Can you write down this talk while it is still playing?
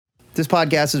This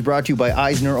podcast is brought to you by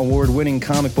Eisner Award-winning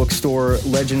comic book store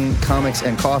Legend Comics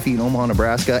and Coffee in Omaha,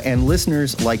 Nebraska, and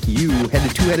listeners like you. Head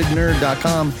to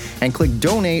twoheadednerd.com and click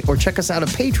donate or check us out at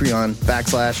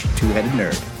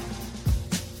Patreon/twoheadednerd.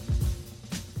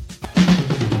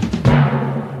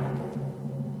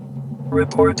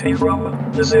 Reporting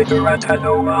from the Ziggurat at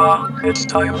Omaha, it's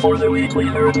time for the weekly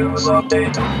nerd news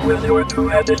update with your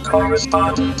two-headed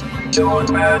correspondent, Joe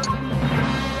and Matt.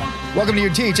 Welcome to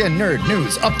your THN Nerd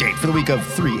News Update for the week of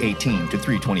 3/18 to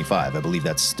 3/25. I believe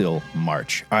that's still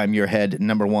March. I'm your head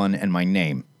number one, and my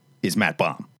name is Matt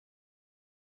Baum.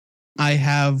 I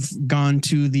have gone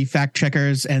to the fact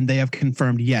checkers, and they have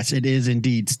confirmed, yes, it is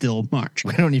indeed still March.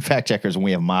 We don't need fact checkers when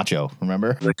we have Macho,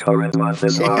 remember? The current month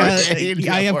is March.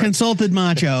 I have consulted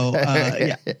Macho.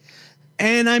 Yeah.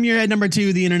 And I'm your head number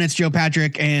two, the internet's Joe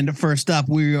Patrick. And first up,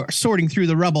 we are sorting through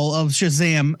the rubble of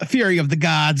Shazam, Fury of the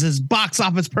Gods' box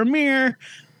office premiere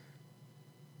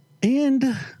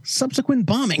and subsequent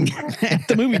bombing at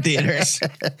the movie theaters.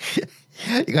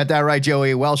 You got that right,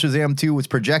 Joey. Well, Shazam 2 was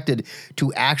projected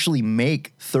to actually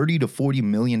make $30 to $40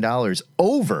 million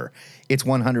over its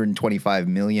 $125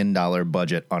 million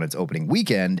budget on its opening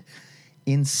weekend.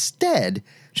 Instead,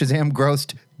 Shazam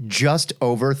grossed just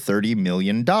over $30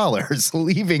 million,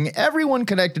 leaving everyone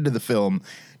connected to the film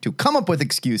to come up with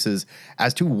excuses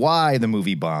as to why the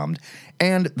movie bombed.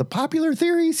 And the popular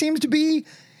theory seems to be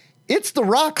it's The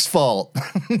Rock's fault.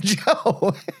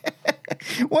 Joe,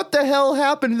 what the hell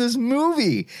happened to this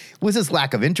movie? Was this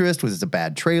lack of interest? Was this a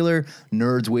bad trailer?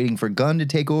 Nerds waiting for Gunn to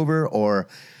take over? Or,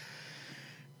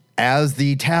 as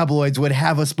the tabloids would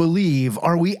have us believe,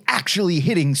 are we actually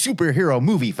hitting superhero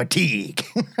movie fatigue?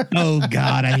 Oh,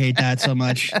 God, I hate that so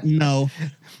much. No.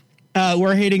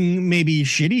 We're hitting maybe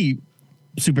shitty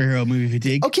superhero movie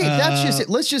fatigue. Okay, that's just it.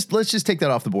 Let's just take that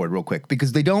off the board real quick,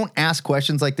 because they don't ask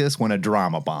questions like this when a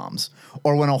drama bombs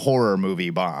or when a horror movie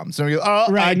bombs. So you go,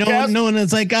 right. No one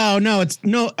is like, oh no, it's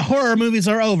no horror movies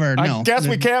are over. No. I guess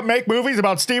we can't make movies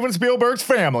about Steven Spielberg's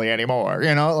family anymore.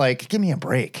 You know, like, give me a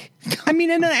break. I mean,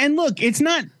 and look, it's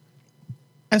not,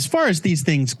 as far as these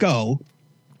things go,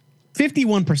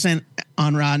 51%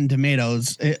 on Rotten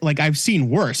Tomatoes. Like, I've seen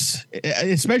worse,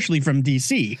 especially from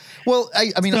DC. Well,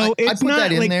 I mean, so I put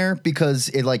that in like, there because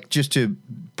it, like, just to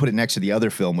put it next to the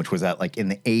other film, which was at like in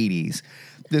the 80s.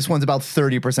 This one's about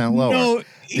 30% lower. No,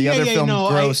 the other film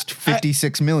grossed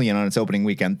 $56 million on its opening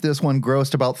weekend. This one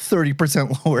grossed about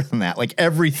 30% lower than that. Like,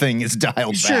 everything is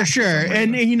dialed back. Sure.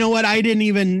 And you know what? I didn't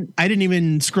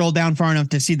even scroll down far enough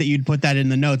to see that you'd put that in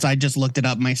the notes. I just looked it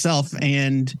up myself,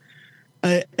 and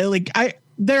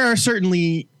there are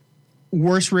certainly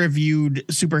worse reviewed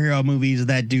superhero movies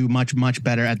that do much, much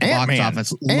better at the box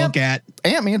office. Look at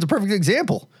Ant-Man's a perfect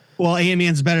example. Well,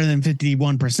 Ant-Man's better than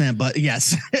 51%, but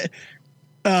yes.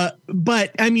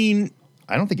 But I mean,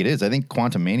 I don't think it is. I think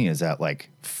Quantumania is at like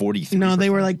 43. No, they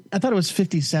were like, I thought it was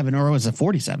 57, or was it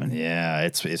 47? Yeah,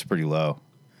 it's pretty low.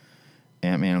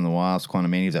 Ant-Man and the Wasp,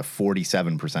 Quantumania is at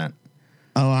 47%.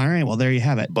 Oh, all right. Well, there you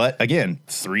have it. But again,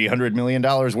 $300 million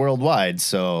worldwide.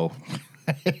 So,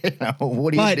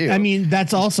 what do you do? I mean,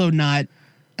 that's also not.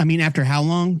 I mean, after how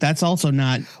long? That's also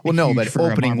not. Well, no, but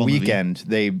opening weekend,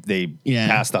 they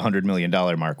passed the $100 million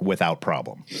mark without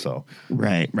problem. So,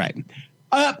 right.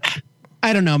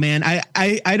 I don't know, man.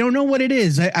 I don't know what it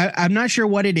is. I'm not sure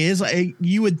what it is.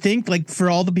 You would think, like, for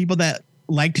all the people that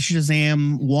liked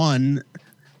Shazam 1,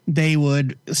 they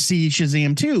would see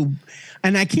Shazam 2.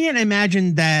 And I can't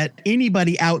imagine that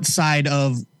anybody outside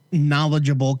of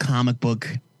knowledgeable comic book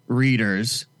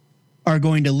readers are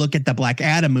going to look at the Black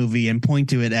Adam movie and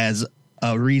point to it as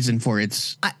a reason for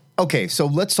its. Okay, so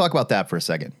let's talk about that for a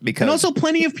second. Because, and also,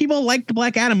 plenty of people liked the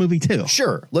Black Adam movie too.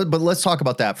 Sure, but let's talk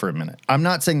about that for a minute. I'm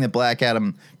not saying that Black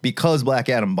Adam, because Black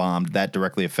Adam bombed, that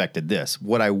directly affected this.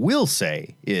 What I will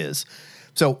say is,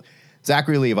 so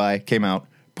Zachary Levi came out,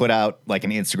 put out like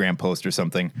an Instagram post or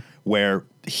something where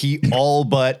he all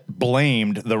but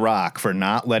blamed The Rock for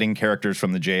not letting characters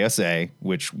from the JSA,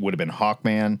 which would have been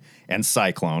Hawkman and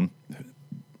Cyclone,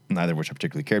 neither of which I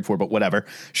particularly cared for, but whatever,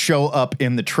 show up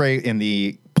in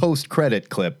the post-credit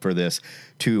clip for this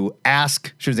to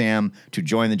ask Shazam to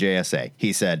join the JSA.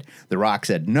 He said, The Rock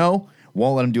said no,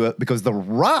 won't let him do it, because The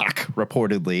Rock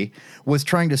reportedly was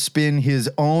trying to spin his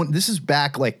own. This is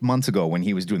back like months ago when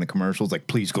he was doing the commercials, like,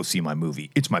 please go see my movie.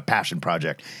 It's my passion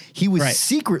project. He was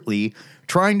secretly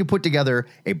trying to put together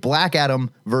a Black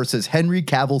Adam versus Henry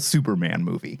Cavill Superman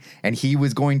movie. And he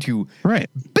was going to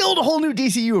build a whole new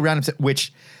DCU around him,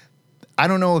 which I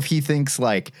don't know if he thinks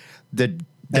like the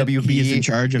WB he is in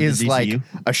charge of the is like DCU?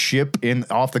 a ship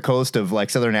off the coast of like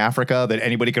Southern Africa that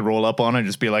anybody could roll up on and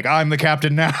just be like, I'm the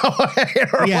captain now.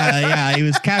 Yeah. He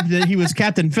was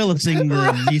Captain Phillipsing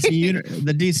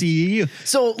the DCU.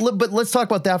 So, but let's talk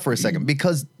about that for a second,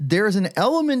 because there's an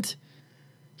element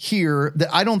here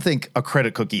that I don't think a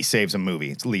credit cookie saves a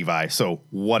movie. It's Levi. So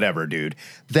whatever, dude.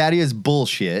 That is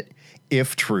bullshit,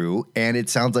 if true. And it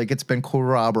sounds like it's been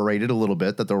corroborated a little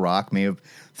bit that The Rock may have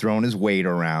thrown his weight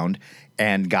around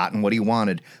and gotten what he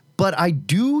wanted. But I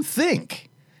do think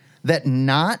that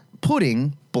not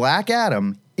putting Black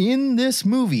Adam in this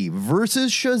movie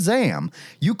versus Shazam,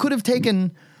 you could have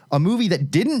taken a movie that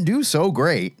didn't do so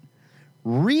great,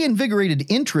 reinvigorated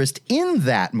interest in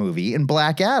that movie, in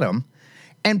Black Adam,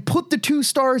 and put the two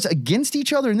stars against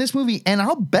each other in this movie, and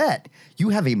I'll bet you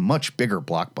have a much bigger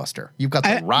blockbuster. You've got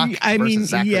The Rock versus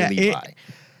Zachary Levi.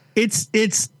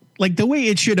 It's like the way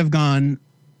it should have gone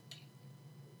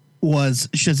was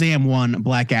Shazam 1,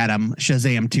 Black Adam,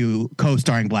 Shazam 2,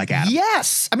 co-starring Black Adam.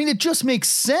 Yes. I mean, it just makes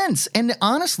sense. And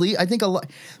honestly, I think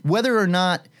whether or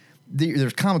not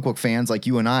there's comic book fans like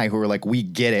you and I who are like, we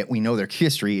get it, we know their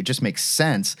history, it just makes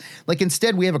sense. Like,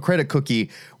 instead, we have a credit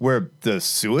cookie where the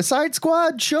Suicide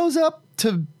Squad shows up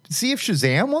to see if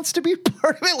Shazam wants to be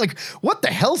part of it. Like, what the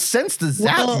hell sense does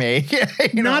that make?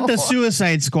 Not the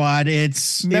Suicide Squad. It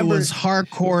was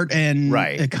Harcourt and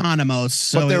Economos.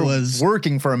 So but they're it was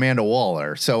working for Amanda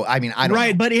Waller. So I mean, I don't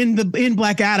know. But in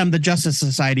Black Adam, the Justice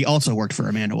Society also worked for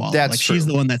Amanda Waller. That's true. She's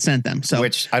the one that sent them. So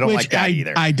which I don't like that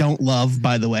either. I don't love,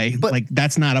 by the way. But like,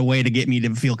 that's not a way to get me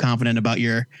to feel confident about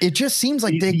your. It just seems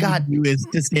like they got is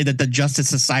to say that the Justice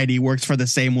Society works for the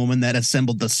same woman that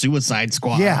assembled the Suicide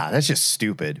Squad. Yeah, that's just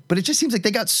stupid. But it just seems like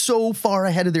they got so far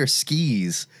ahead of their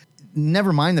skis.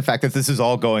 Never mind the fact that this is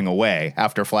all going away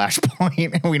after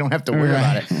Flashpoint and we don't have to worry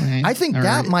about it. I think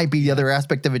that might be the other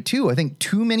aspect of it too. I think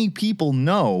too many people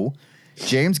know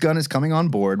James Gunn is coming on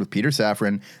board with Peter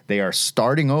Safran. They are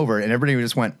starting over, and everybody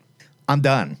just went, I'm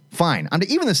done. Fine.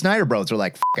 Even the Snyder Bros are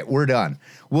like, F it, we're done.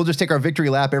 We'll just take our victory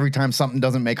lap every time something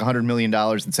doesn't make $100 million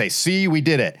and say, see, we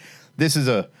did it. This is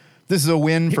a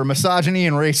win for misogyny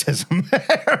and racism.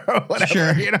 Or whatever,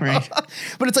 sure, you know? Right.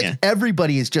 But it's like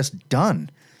everybody is just done.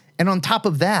 And on top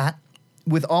of that,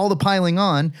 with all the piling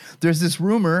on, there's this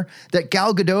rumor that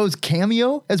Gal Gadot's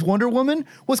cameo as Wonder Woman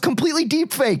was completely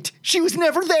deep faked. She was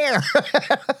never there.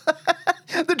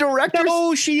 The director.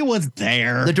 No, she was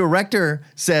there. The director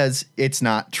says it's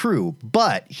not true.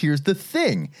 But here's the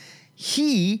thing.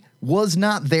 He was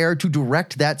not there to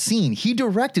direct that scene. He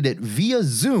directed it via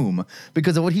Zoom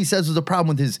because of what he says was a problem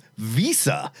with his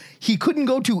visa. He couldn't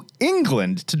go to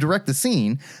England to direct the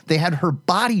scene. They had her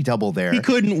body double there. He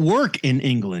couldn't work in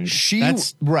England.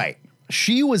 Right.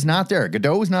 She was not there.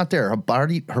 Gadot was not there.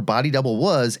 Her body double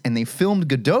was, and they filmed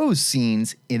Gadot's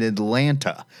scenes in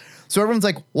Atlanta. So everyone's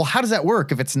like, well, how does that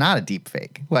work if it's not a deep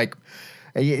fake? Like,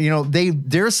 you know,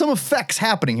 there's some effects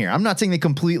happening here. I'm not saying they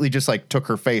completely just like took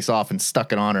her face off and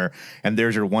stuck it on her, and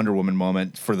there's your Wonder Woman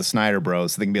moment for the Snyder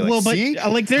Bros. So they can be like, see?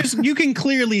 But like, you can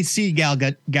clearly see Gal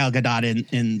Gadot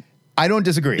in. I don't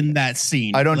disagree in that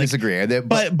scene. I don't disagree.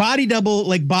 But body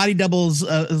doubles,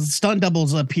 stunt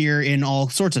doubles appear in all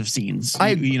sorts of scenes.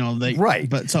 Right.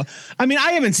 But so, I mean,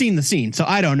 I haven't seen the scene, so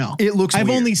I don't know. It looks. I've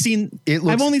weird. only seen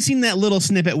that little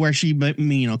snippet where she,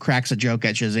 cracks a joke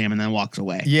at Shazam and then walks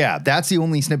away. Yeah, that's the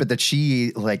only snippet that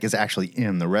she is actually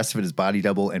in. The rest of it is body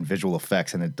double and visual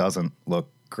effects, and it doesn't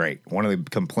look great. One of the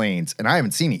complaints, and I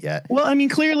haven't seen it yet. Well, I mean,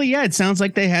 clearly, it sounds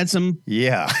like they had some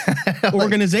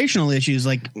organizational issues,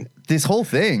 like this whole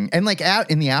thing. And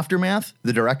in the aftermath,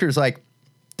 the director's like,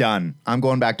 done. I'm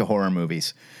going back to horror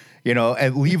movies. You know,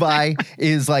 and Levi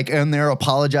is in there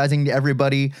apologizing to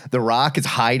everybody. The Rock is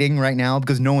hiding right now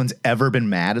because no one's ever been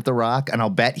mad at The Rock, and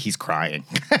I'll bet he's crying.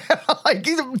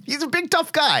 He's a big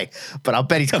tough guy, but I'll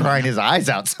bet he's crying his eyes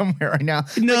out somewhere right now.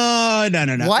 No.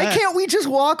 Why can't we just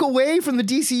walk away from the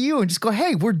DCU and just go,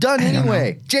 hey, we're done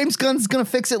anyway. James Gunn's gonna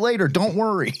fix it later. Don't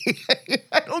worry.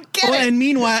 I don't get it. And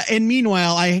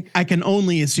meanwhile, I can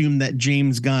only assume that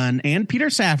James Gunn and Peter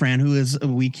Safran,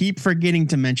 we keep forgetting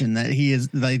to mention that he is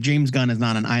James Gunn is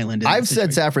not an island. I've said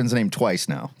Safran's name twice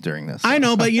now during this. I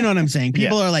know, but you know what I'm saying.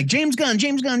 People are like, James Gunn.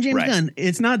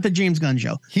 It's not the James Gunn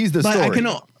show. He's the story.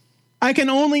 I can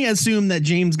only assume that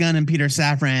James Gunn and Peter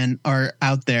Safran are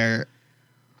out there,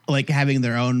 having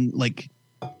their own,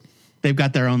 they've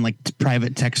got their own,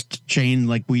 private text chain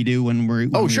like we do when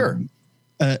we're... sure.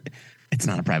 It's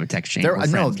not a private text chain.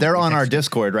 They're on our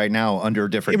Discord right now under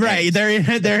different names. They're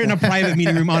in a private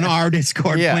meeting room on our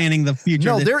Discord planning the future.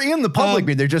 No, they're in the public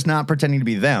meeting. They're just not pretending to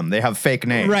be them. They have fake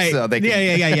names. Right. So they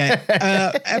can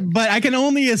But I can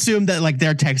only assume that like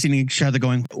they're texting each other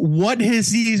going, what is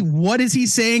he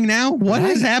saying now? What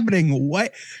is happening?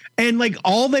 What? And like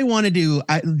all they want to do,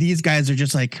 these guys are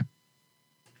just like,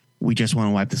 we just want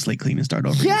to wipe the slate clean and start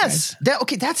over. Yes.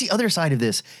 That's the other side of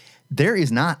this. There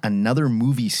is not another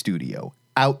movie studio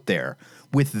out there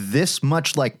with this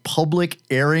much like public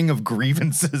airing of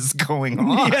grievances going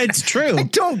on. Yeah, it's true. I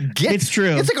don't get it's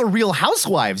true. It's like a Real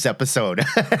Housewives episode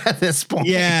at this point.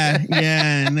 Yeah.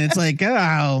 And it's like,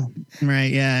 oh,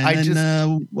 right. Yeah.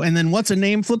 And then what's a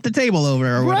name? Flip the table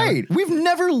over or whatever. Right. We've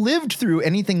never lived through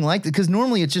anything like that because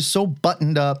normally it's just so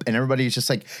buttoned up and everybody's just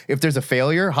like, if there's a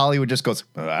failure, Hollywood just goes,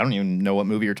 I don't even know what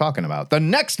movie you're talking about. The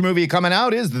next movie coming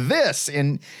out is this.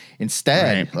 And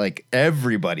instead, like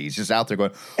everybody's just out there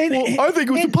going, I think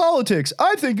it was the politics.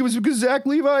 I think it was because Zach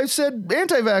Levi said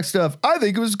anti-vax stuff. I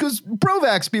think it was because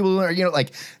pro-vax people are,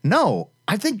 no,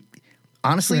 I think,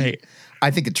 honestly,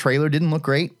 I think the trailer didn't look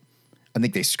great. I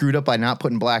think they screwed up by not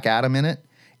putting Black Adam in it.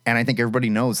 And I think everybody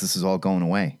knows this is all going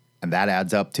away. And that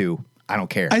adds up to, I don't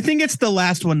care. I think it's the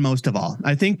last one most of all.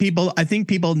 I think people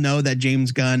know that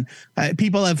James Gunn,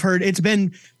 people have heard it's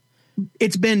been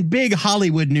big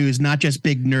Hollywood news, not just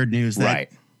big nerd news. That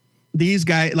these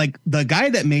guys, like the guy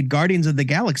that made Guardians of the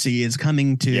Galaxy is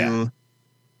coming to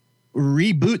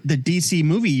reboot the DC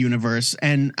movie universe.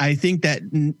 And I think that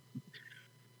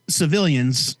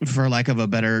civilians, for lack of a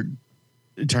better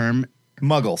term,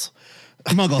 Muggles,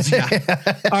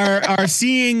 are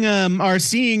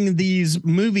seeing these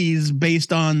movies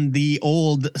based on the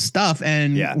old stuff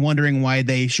and wondering why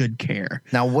they should care.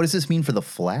 Now, what does this mean for the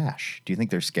Flash? Do you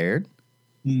think they're scared?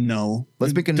 No.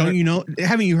 Don't you know?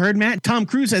 Haven't you heard, Matt? Tom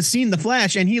Cruise has seen The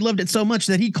Flash and he loved it so much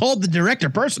that he called the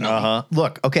director personally.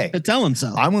 Look, okay. To tell him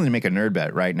so. I'm willing to make a nerd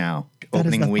bet right now. That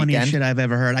Opening is the weekend. funniest shit I've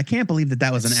ever heard. I can't believe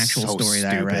that was an actual story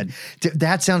that I read.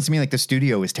 That sounds to me like the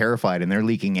studio is terrified and they're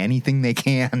leaking anything they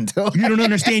can. You don't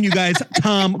understand, you guys.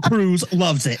 Tom Cruise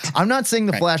loves it. I'm not saying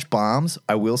the Flash bombs.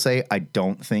 I will say I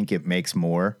don't think it makes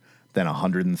more than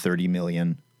 130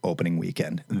 million opening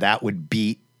weekend. That would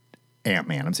beat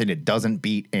Ant-Man. I'm saying it doesn't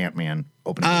beat Ant-Man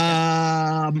opening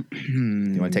weekend.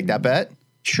 You want to take that bet?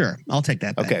 Sure, I'll take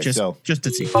that bet. Okay, just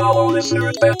to see. Follow this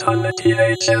Nerd Bet on the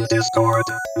THN Discord,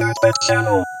 Nerd Bet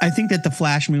channel. I think that the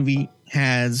Flash movie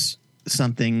has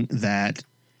something that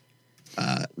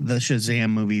the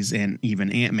Shazam movies and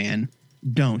even Ant-Man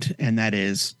don't, and that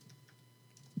is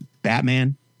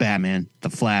Batman, the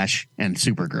Flash, and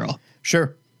Supergirl.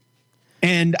 Sure.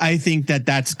 And I think that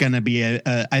that's going to be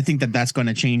I think that that's going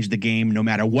to change the game no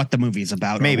matter what the movie's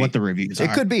about or what the reviews are.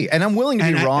 It could be. And I'm willing to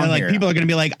be wrong here. People are going to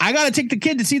be like, I got to take the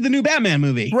kid to see the new Batman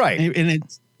movie. Right. And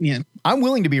it's, I'm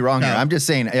willing to be wrong here. I'm just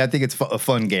saying, I think it's a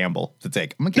fun gamble to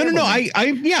take.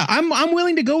 I'm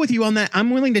willing to go with you on that. I'm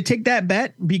willing to take that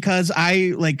bet because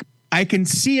I can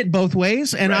see it both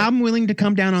ways. And I'm willing to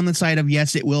come down on the side of,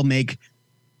 yes, it will make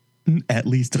at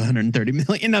least 130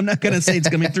 million. I'm not going to say it's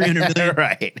going to be 300 million.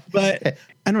 Right. But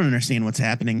I don't understand what's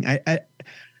happening.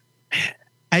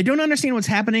 I don't understand what's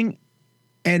happening.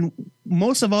 And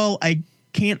most of all, I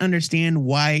can't understand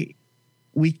why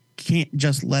we can't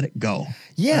just let it go.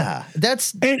 Yeah.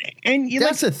 That's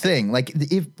the thing. Like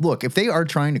if they are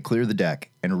trying to clear the deck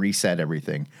and reset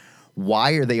everything,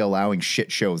 why are they allowing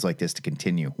shit shows like this to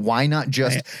continue? Why not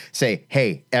just say,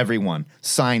 hey, everyone,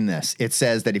 sign this. It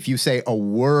says that if you say a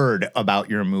word about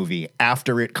your movie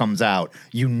after it comes out,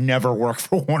 you never work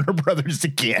for Warner Brothers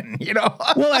again,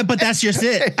 Well, but that's just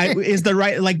it.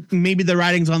 Maybe the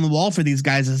writing's on the wall for these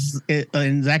guys.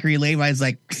 And Zachary Levi's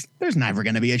like, there's never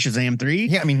going to be a Shazam 3.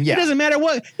 Yeah, I mean, yeah. It doesn't matter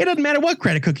what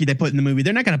credit cookie they put in the movie.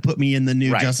 They're not going to put me in the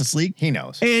new Justice League. He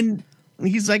knows. And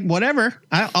he's like, whatever.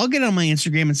 I'll get on my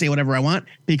Instagram and say whatever I want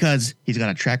because he's got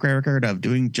a track record of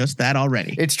doing just that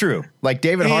already. It's true. Like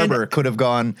David Harbour could have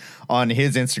gone on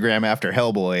his Instagram after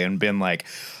Hellboy and been like,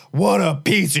 what a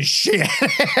piece of shit.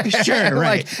 Sure,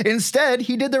 right. Instead,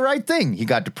 he did the right thing. He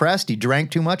got depressed, he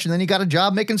drank too much, and then he got a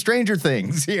job making Stranger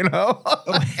Things, Good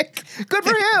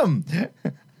for him.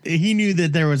 He knew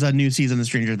that there was a new season of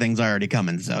Stranger Things already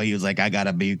coming, so he was like, I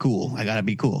gotta be cool.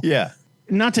 Yeah.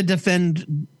 Not to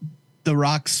defend The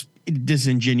Rock's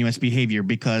disingenuous behavior,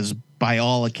 because by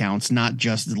all accounts, not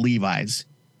just Levi's,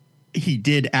 he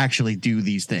did actually do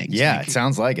these things. Yeah, it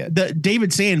sounds like it.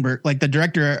 David Sandberg, like the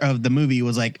director of the movie,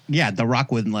 was like, yeah, The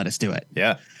Rock wouldn't let us do it.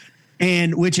 Yeah.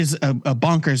 And which is a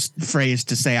bonkers phrase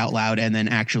to say out loud and then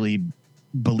actually do it. And which is a bonkers phrase to say out loud and then actually do it. And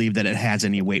believe that it has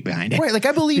any weight behind it. Right, like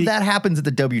I believe that happens at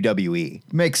the WWE.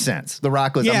 Makes sense. The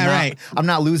Rock was, Yeah, right. I'm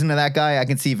not losing to that guy. I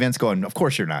can see Vince going, of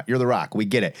course you're not. You're The Rock. We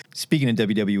get it. Speaking of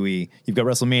WWE, you've got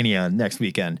WrestleMania next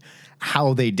weekend.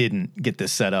 How they didn't get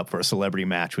this set up for a celebrity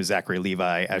match with Zachary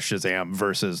Levi as Shazam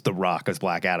versus The Rock as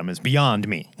Black Adam is beyond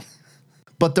me.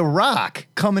 But The Rock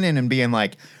coming in and being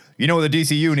like, you know what the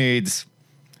DCU needs?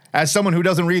 As someone who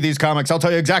doesn't read these comics, I'll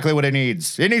tell you exactly what it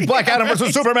needs. It needs Black Adam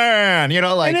versus Superman. You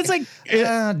know, like, and it's like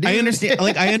I understand.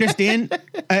 Like I understand.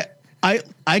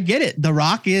 I get it. The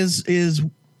Rock is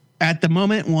at the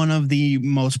moment one of the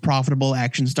most profitable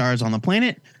action stars on the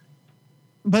planet.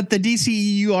 But the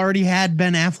DCEU already had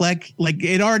Ben Affleck. Like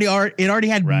it already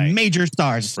had major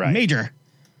stars, major,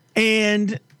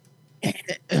 and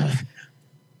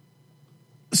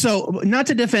so not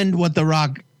to defend what The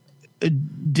Rock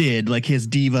did, like his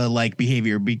diva like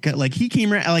behavior, because like he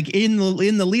came around like in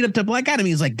the lead up to Black Adam,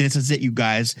 he's like, this is it, you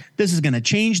guys, this is going to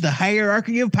change the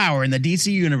hierarchy of power in the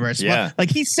DC universe. Yeah. Well,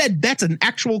 like he said, that's an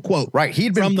actual quote. Right.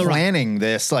 He'd been planning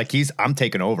this. Like I'm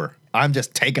taking over. I'm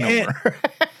just taking over.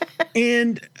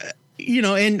 And you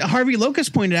know, and Harvey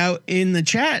Locust pointed out in the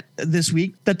chat this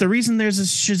week that the reason there's a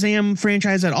Shazam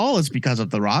franchise at all is because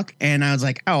of The Rock. And I was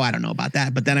like, oh, I don't know about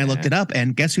that. But then I looked it up,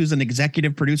 and guess who's an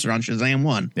executive producer on Shazam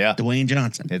 1? Yeah. Dwayne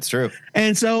Johnson. It's true.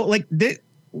 And so, like,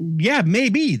 yeah,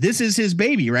 maybe this is his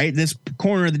baby, right? This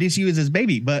corner of the DCU is his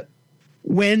baby. But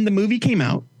when the movie came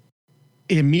out,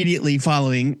 immediately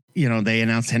following, you know, they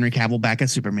announced Henry Cavill back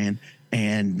as Superman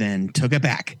and then took it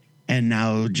back. And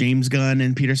now James Gunn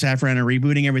and Peter Safran are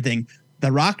rebooting everything. The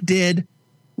Rock did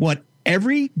what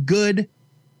every good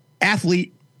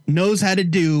athlete knows how to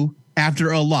do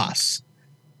after a loss.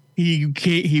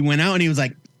 He went out and he was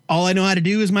like, all I know how to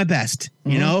do is my best.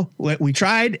 Mm-hmm. You know, we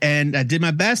tried and I did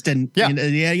my best and yada,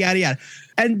 yada.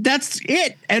 And that's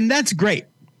it. And that's great.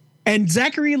 And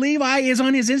Zachary Levi is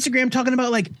on his Instagram talking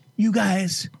about like, you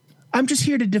guys, I'm just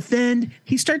here to defend.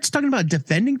 He starts talking about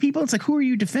defending people. It's like, who are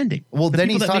you defending? Well, then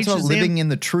he talks about living in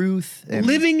the truth. And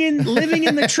living in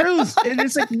the truth. And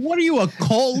it's like, what are you, a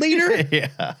cult leader?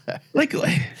 Yeah. Like,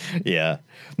 yeah.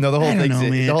 No, the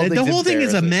whole thing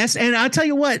is a mess. And I'll tell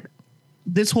you what,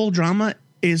 this whole drama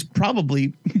is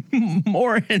probably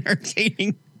more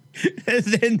entertaining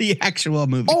than the actual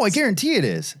movie. Oh, I guarantee it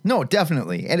is. No,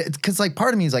 definitely. And it's because like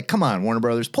part of me is like, come on, Warner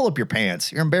Brothers, pull up your pants.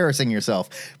 You're embarrassing yourself.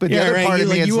 But the other part of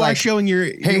me is like,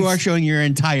 you are showing your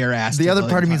entire ass. The other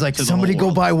part of me is like, somebody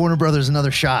go buy Warner Brothers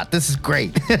another shot. This is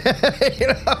great. You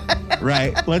know?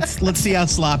 Right. Let's see how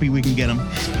sloppy we can get them.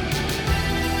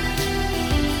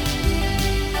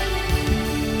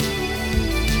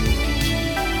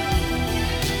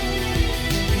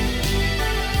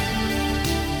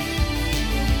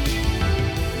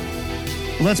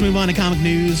 Let's move on to comic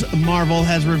news. Marvel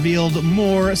has revealed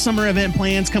more summer event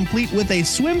plans, complete with a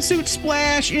swimsuit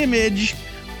splash image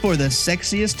for the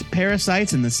sexiest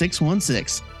parasites in the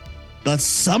 616. The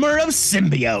Summer of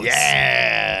Symbiotes.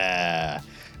 Yeah.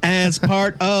 As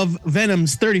part of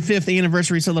Venom's 35th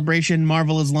anniversary celebration,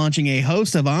 Marvel is launching a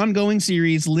host of ongoing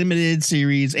series, limited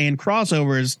series, and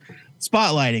crossovers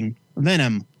spotlighting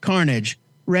Venom, Carnage,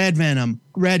 Red Venom,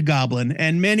 Red Goblin,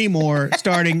 and many more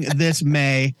starting this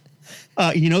May.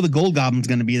 You know the Gold Goblin's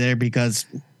going to be there because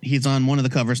he's on one of the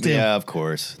covers too. Yeah, of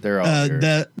course. They're all here.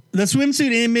 The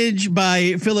swimsuit image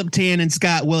by Philip Tan and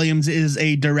Scott Williams is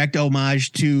a direct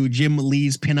homage to Jim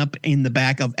Lee's pinup in the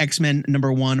back of X-Men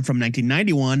 #1 from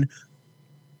 1991.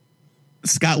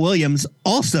 Scott Williams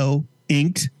also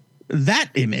inked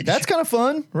that image. That's kind of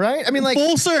fun, right? I mean, like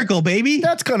full circle, baby.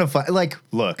 That's kind of fun. Like,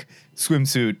 look,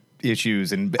 swimsuit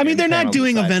issues and I mean, they're not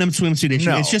doing a Venom swimsuit issue.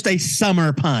 No. It's just a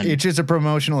summer pun. It's just a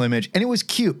promotional image, and it was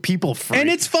cute. People freaked. And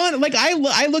it's fun. Like I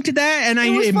looked at that and I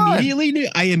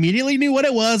immediately knew what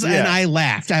it was, and I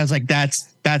laughed. I was like, that's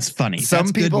funny. Some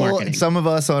of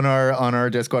us on our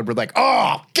Discord were like,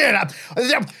 "Oh, get up,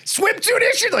 swimsuit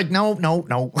issue!" Like, no.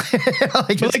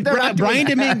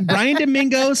 Brian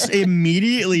Domingos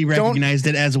immediately recognized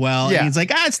it as well. Yeah. And he's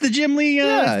like, it's the Jim Lee,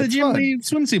 Lee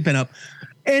swimsuit pinup.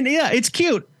 And yeah, it's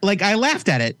cute. Like I laughed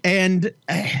at it, and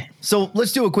so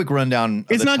let's do a quick rundown.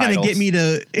 It's not going to get me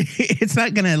to. It's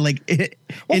not going to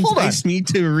entice me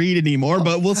to read anymore.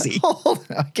 But we'll see.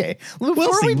 Okay,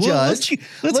 before we judge,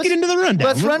 let's get into the rundown.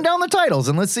 Let's run down the titles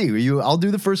and let's see. I'll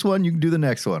do the first one. You can do the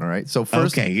next one. All right. So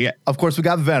first, of course, we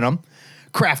got Venom,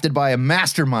 crafted by a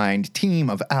mastermind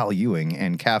team of Al Ewing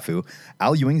and Cafu.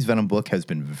 Al Ewing's Venom book has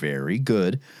been very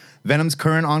good. Venom's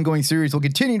current ongoing series will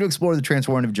continue to explore the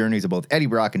transformative journeys of both Eddie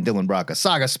Brock and Dylan Brock, a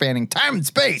saga spanning time and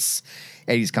space.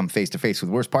 Eddie's come face to face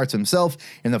with worst parts of himself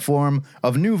in the form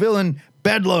of new villain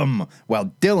Bedlam,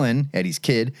 while Dylan, Eddie's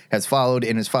kid, has followed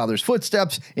in his father's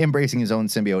footsteps, embracing his own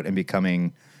symbiote and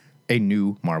becoming a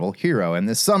new Marvel hero. And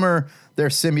this summer, their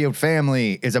symbiote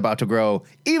family is about to grow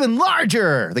even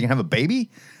larger. They can have a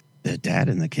baby? The dad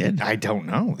and the kid? I don't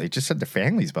know. They just said the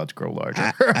family's about to grow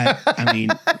larger. I mean,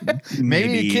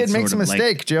 maybe a kid makes a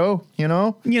mistake, Joe, you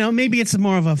know? Maybe it's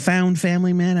more of a found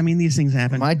family, man. I mean, these things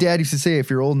happen. My dad used to say,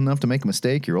 if you're old enough to make a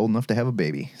mistake, you're old enough to have a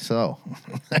baby. So.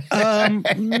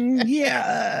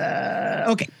 Yeah.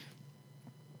 Okay.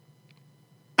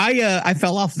 I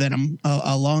fell off Venom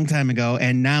a long time ago,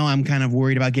 and now I'm kind of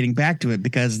worried about getting back to it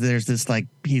because there's this, like,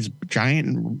 he's giant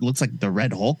and looks like the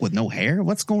Red Hulk with no hair.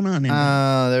 What's going on?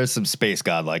 There's some space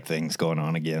godlike things going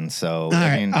on again. So, all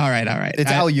right. It's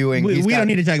Al Ewing. We don't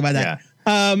need to talk about that.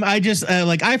 Yeah. I just,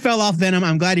 I fell off Venom.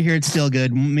 I'm glad to hear it's still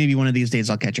good. Maybe one of these days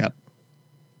I'll catch up.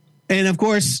 And, of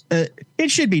course,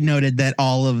 it should be noted that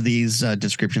all of these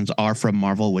descriptions are from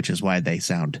Marvel, which is why they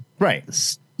sound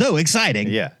so exciting.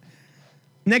 Yeah.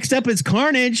 Next up is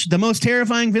Carnage. The most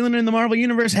terrifying villain in the Marvel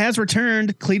Universe has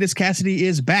returned. Cletus Cassidy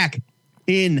is back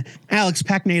in Alex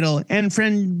Packnadel and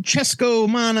Francesco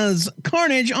Mana's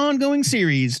Carnage ongoing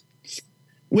series.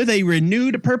 With a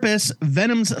renewed purpose,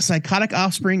 Venom's psychotic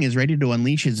offspring is ready to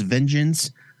unleash his vengeance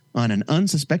on an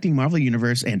unsuspecting Marvel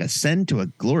Universe and ascend to a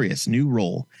glorious new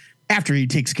role. After he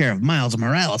takes care of Miles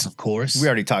Morales, of course. We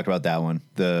already talked about that one.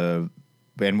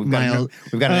 We've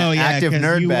got an active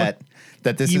nerd bet.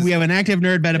 We have an active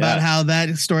nerd bet about how that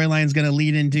storyline is going to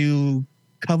lead into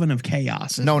Coven of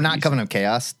Chaos. No, not Coven of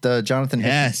Chaos. The Jonathan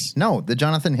Hickman. Yes. No, the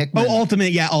Jonathan Hickman. Oh,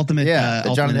 Ultimate. Yeah, Ultimate. Yeah,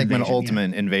 the Jonathan Hickman Invasion,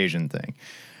 Ultimate Invasion thing.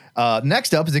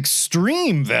 Next up is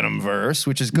Extreme Venomverse,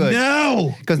 which is good.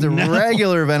 No! Because the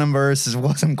regular Venomverse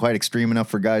wasn't quite extreme enough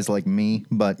for guys like me.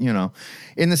 But,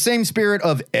 in the same spirit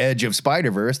of Edge of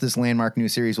Spider-Verse, this landmark new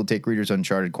series will take readers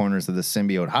uncharted corners of the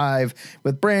symbiote hive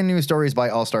with brand new stories by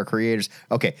all-star creators.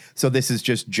 Okay, so this is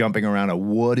just jumping around a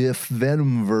what-if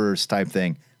Venomverse type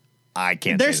thing. I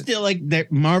can't. They're still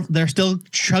they're still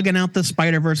chugging out the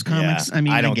Spider-Verse comics. Yeah, I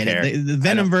mean, I don't get care. it. The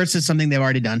Venomverse is something they've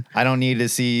already done. I don't need to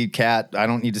see I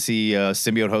don't need to see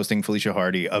symbiote hosting Felicia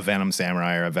Hardy, a Venom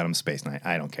Samurai, or a Venom Space Knight.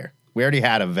 I don't care. We already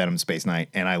had a Venom Space Knight,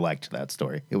 and I liked that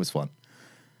story. It was fun.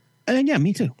 Yeah,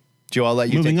 me too. Joe, I'll let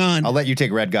you Moving on. I'll let you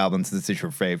take Red Goblin since it's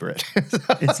your favorite.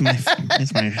 It's my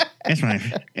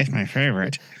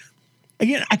favorite.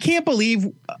 Again, I can't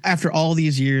believe after all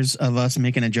these years of us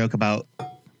making a joke about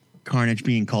Carnage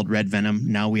being called Red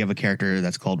Venom, now we have a character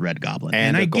that's called Red Goblin.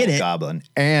 And I get it. Goblin.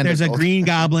 And there's a green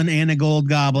goblin and a gold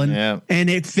goblin. Yeah. And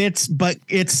it fits, but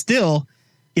it's still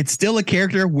a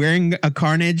character wearing a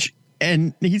Carnage,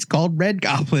 and he's called Red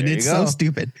Goblin. It's so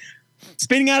stupid.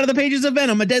 Spinning out of the pages of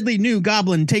Venom, a deadly new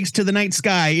goblin takes to the night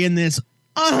sky in this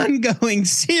ongoing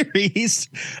series,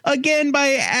 again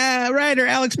by writer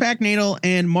Alex Packnadel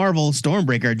and Marvel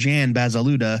Stormbreaker Jan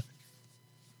Bazaluda.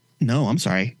 No, I'm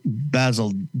sorry.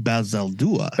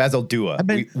 Bazaldua.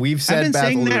 We've said I've been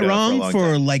saying that wrong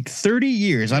for like 30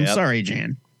 years. I'm sorry,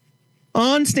 Jan.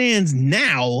 On stands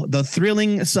now, the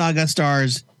thrilling saga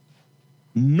stars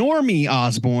Normie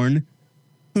Osborn,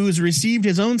 who's received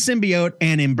his own symbiote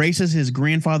and embraces his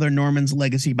grandfather Norman's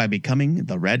legacy by becoming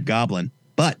the Red Goblin.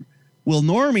 But will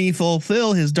Normie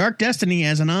fulfill his dark destiny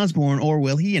as an Osborn, or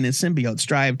will he and his symbiote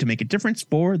strive to make a difference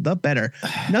for the better?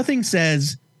 Nothing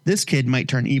says this kid might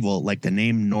turn evil like the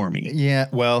name Normie. Yeah,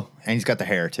 well, and he's got the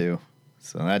hair too,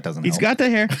 so that doesn't help. He's got the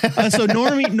hair. So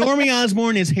Normie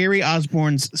Osborn is Harry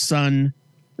Osborn's son,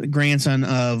 grandson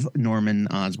of Norman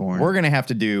Osborn. We're going to have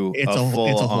to do a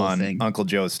full-on thing. Uncle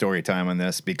Joe's story time on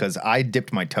this because I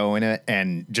dipped my toe in it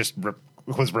and just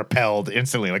was repelled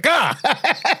instantly. Like, I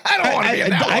don't want to be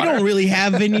in that water. I don't really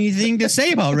have anything to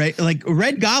say about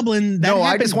Red Goblin.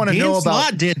 I just want to know about.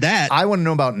 Slott did that. I want to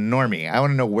know about Normie. I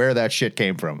want to know where that shit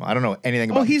came from. I don't know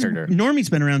anything about the character. Normie's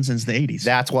been around since the 80s.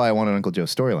 That's why I wanted Uncle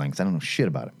Joe's storyline because I don't know shit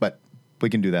about it. But we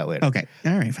can do that later. Okay.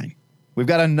 All right. Fine. We've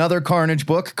got another Carnage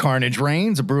book, Carnage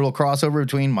Reigns, a brutal crossover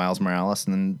between Miles Morales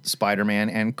and then Spider-Man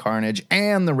and Carnage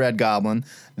and the Red Goblin.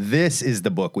 This is the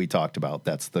book we talked about.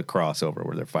 That's the crossover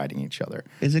where they're fighting each other.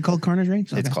 Is it called Carnage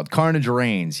Reigns? It's called Carnage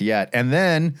Reigns, yet. And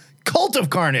then Cult of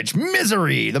Carnage,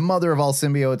 Misery, the mother of all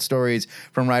symbiote stories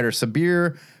from writer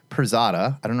Sabir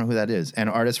Perzada. I don't know who that is. And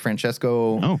artist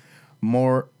Francesco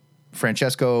Mortarino,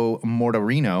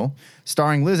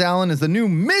 starring Liz Allen as the new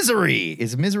Misery.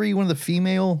 Is Misery one of the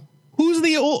female Who's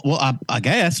the old? Well, I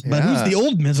guess, but who's the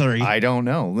old Misery? I don't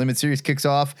know. Limited series kicks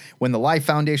off when the Life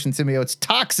Foundation symbiotes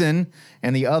Toxin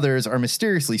and the others are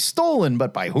mysteriously stolen,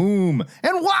 but by whom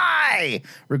and why?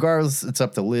 Regardless, it's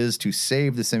up to Liz to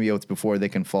save the symbiotes before they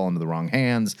can fall into the wrong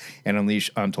hands and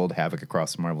unleash untold havoc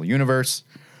across the Marvel Universe.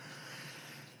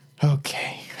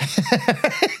 Okay.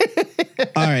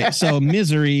 All right, so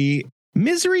Misery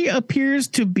appears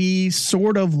to be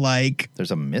sort of like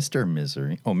there's a Mr.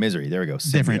 Misery. Oh, Misery. There we go.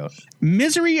 Different.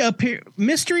 Symbiote.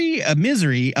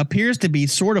 Misery appears to be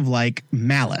sort of like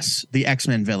Malice, the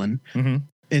X-Men villain. Mm-hmm.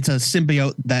 It's a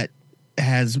symbiote that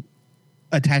has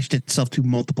attached itself to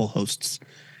multiple hosts.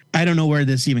 I don't know where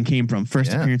this even came from.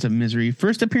 First appearance of Misery.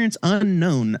 First appearance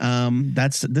unknown.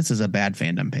 This is a bad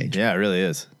fandom page. Yeah, it really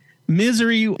is.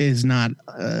 Misery is not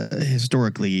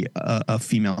historically a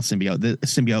female symbiote. The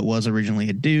symbiote was originally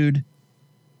a dude,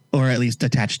 or at least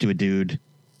attached to a dude.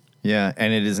 Yeah,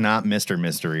 and it is not Mr.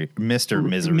 Misery.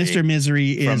 Mr.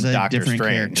 Misery is a Doctor different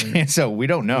Strange. character. So we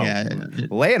don't know. Yeah.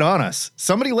 Lay it on us.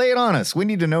 Somebody lay it on us. We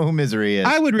need to know who Misery is.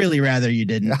 I would really rather you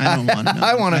didn't. I don't want to know.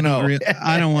 I want to know.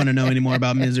 I don't want to know any more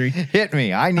about Misery. Hit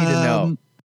me. I need to know.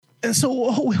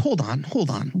 So hold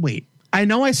on. Wait. I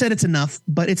know I said it's enough,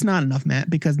 but it's not enough, Matt,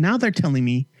 because now they're telling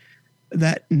me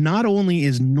that not only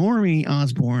is Normie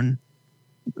Osborn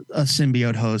a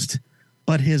symbiote host,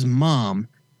 but his mom,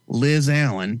 Liz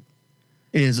Allen,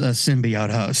 is a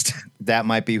symbiote host. That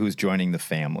might be who's joining the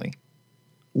family.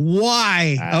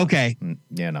 Why? Okay.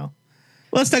 You know.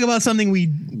 Let's talk about something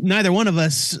neither one of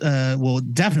us will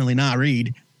definitely not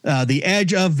read. The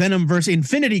Edge of Venomverse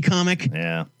Infinity comic.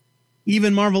 Yeah.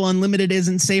 Even Marvel Unlimited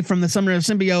isn't safe from the Summer of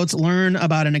Symbiotes. Learn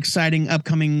about an exciting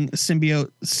upcoming symbiote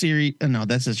series. No,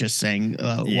 this is just saying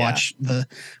watch the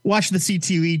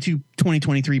C2E2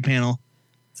 2023 panel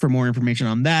for more information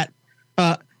on that.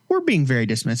 We're being very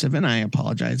dismissive, and I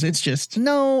apologize. It's just...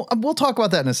 No, we'll talk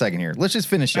about that in a second here. Let's just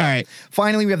finish up. All right.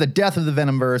 Finally, we have the death of the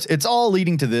Venomverse. It's all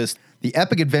leading to this. The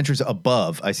epic adventures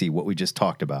above, I see what we just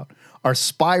talked about, are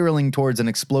spiraling towards an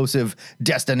explosive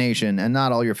destination, and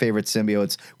not all your favorite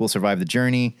symbiotes will survive the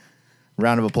journey.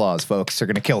 Round of applause, folks. They're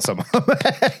going to kill someone.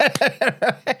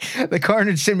 The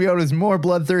Carnage symbiote is more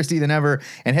bloodthirsty than ever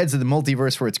and heads to the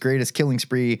multiverse for its greatest killing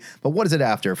spree. But what is it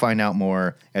after? Find out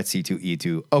more at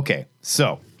C2E2. Okay,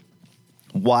 so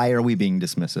why are we being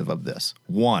dismissive of this?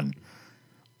 One,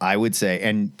 I would say,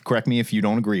 and correct me if you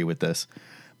don't agree with this,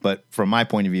 but from my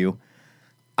point of view,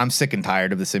 I'm sick and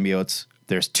tired of the symbiotes.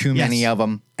 There's too many of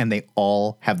them, and they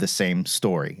all have the same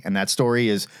story. And that story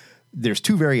is, there's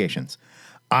two variations.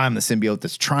 I'm the symbiote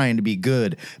that's trying to be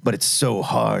good, but it's so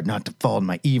hard not to fall on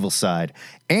my evil side.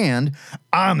 And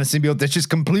I'm the symbiote that's just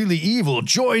completely evil.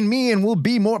 Join me and we'll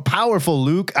be more powerful,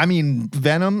 Luke. I mean,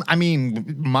 Venom. I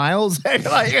mean, Miles.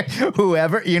 Like,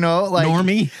 whoever, you know. Like,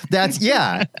 Normie. That's,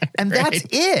 yeah. And Right. that's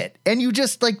it. And you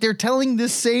just, like, they're telling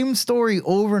this same story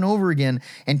over and over again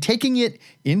and taking it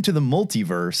into the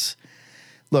multiverse.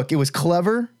 Look, it was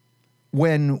clever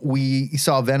when we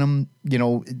saw Venom, you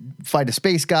know, fight a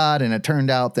space god, and it turned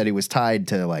out that he was tied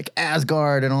to like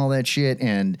Asgard and all that shit.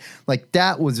 And like,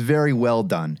 that was very well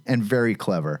done and very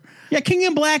clever. Yeah, King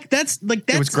in Black, that's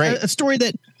was great. a story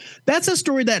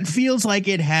that feels like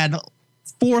it had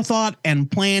forethought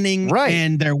and planning. Right.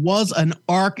 And there was an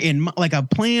arc like a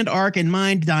planned arc in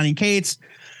mind, Donny Cates.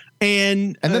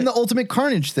 And then the Ultimate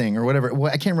Carnage thing or whatever.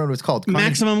 I can't remember what it's called.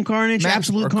 Maximum Carnage,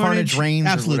 Absolute Carnage. Reigns.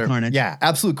 Absolute Carnage. Yeah,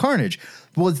 Absolute Carnage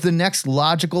was the next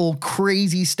logical,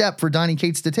 crazy step for Donny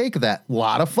Cates to take of that. A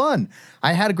lot of fun.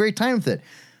 I had a great time with it.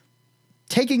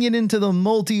 Taking it into the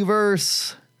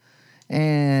multiverse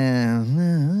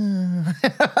and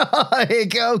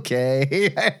like,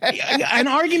 okay. An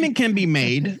argument can be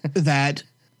made that,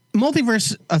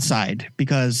 multiverse aside,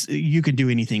 because you could do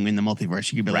anything in the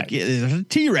multiverse. You could be like, yeah, there's a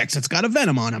T-Rex that's got a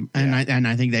venom on him. And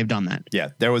I think they've done that. Yeah,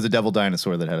 there was a devil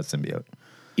dinosaur that had a symbiote.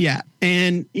 Yeah.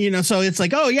 And, you know, so it's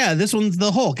like, oh, yeah, this one's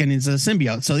the Hulk and it's a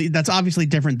symbiote. So that's obviously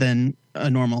different than a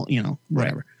normal, you know,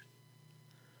 whatever. Right.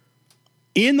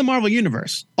 In the Marvel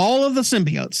Universe, all of the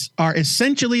symbiotes are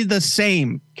essentially the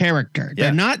same character. Yeah.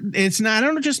 They're not, I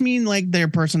don't just mean like their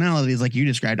personalities like you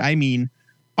described. I mean,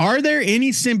 are there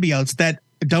any symbiotes that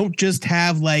don't just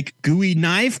have like gooey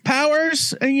knife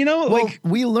powers, you know? Well, like,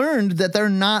 we learned that they're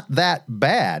not that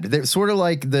bad. They're sort of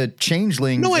like the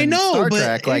changelings I know, Star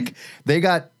Trek. Like, they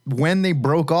got, when they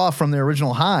broke off from their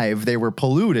original hive, they were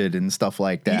polluted and stuff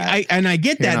like that. I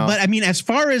get that, know? But I mean, as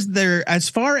far as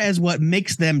what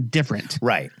makes them different,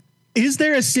 right? Is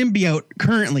there a symbiote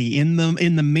currently in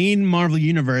the main Marvel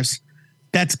universe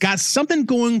that's got something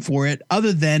going for it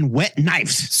other than wet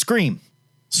knives?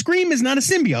 Scream is not a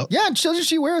symbiote. Yeah, doesn't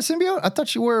she wear a symbiote? I thought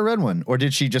she wore a red one. Or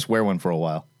did she just wear one for a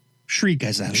while? Shriek,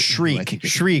 I said.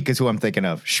 Shriek is who I'm thinking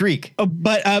of. Shriek. Oh,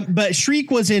 but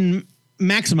Shriek was in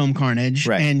Maximum Carnage,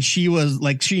 right. And she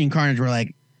and Carnage were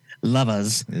like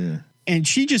lovers, and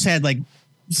she just had like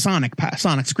Sonic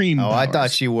Scream. Oh, powers. I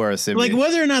thought she wore a symbiote.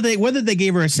 Like whether they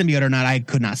gave her a symbiote or not, I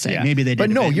could not say. Maybe they did. But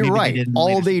no, you're right. All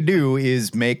later. they do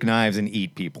is make knives and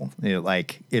eat people.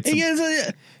 Like it's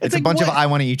like a bunch of I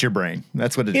want to eat your brain.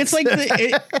 That's what it is.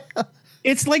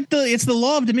 It's like the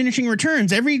law of diminishing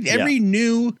returns. Every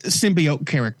new symbiote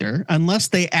character, unless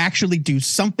they actually do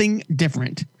something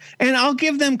different, and I'll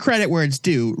give them credit where it's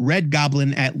due. Red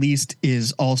Goblin at least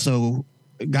is also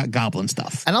got goblin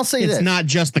stuff, and I'll say it's not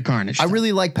just the Carnage. I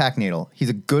really like Packneedle. He's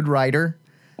a good writer.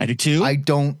 I do too. I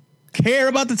don't care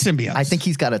about the symbiotes. I think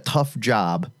he's got a tough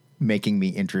job making me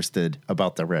interested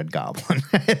about the Red Goblin.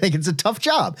 I think it's a tough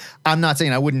job. I'm not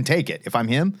saying I wouldn't take it. If I'm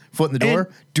him, foot in the door,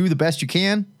 do the best you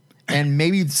can. And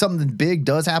maybe something big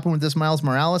does happen with this Miles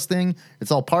Morales thing. It's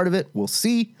all part of it. We'll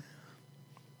see.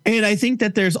 And I think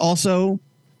that there's also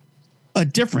a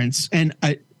difference, and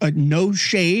a no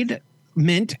shade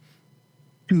meant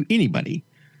to anybody.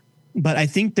 But I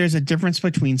think there's a difference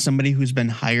between somebody who's been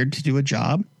hired to do a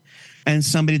job and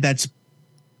somebody that's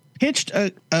pitched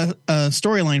a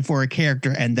storyline for a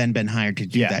character and then been hired to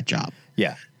do that job.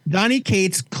 Yeah. Donny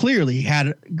Cates clearly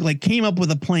came up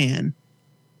with a plan.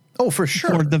 Oh, for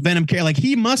sure. For the Venom character. Like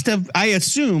he must have, I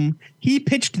assume he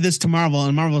pitched this to Marvel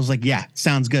and Marvel was like, yeah,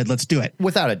 sounds good. Let's do it.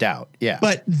 Without a doubt. Yeah.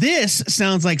 But this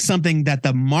sounds like something that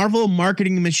the Marvel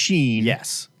marketing machine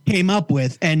came up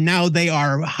with. And now they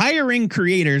are hiring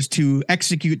creators to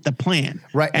execute the plan.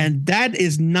 Right. And that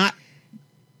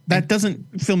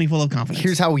doesn't fill me full of confidence.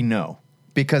 Here's how we know.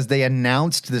 Because they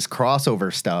announced this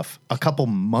crossover stuff a couple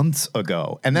months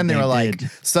ago. And then they were like,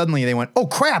 suddenly they went, oh,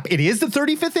 crap, it is the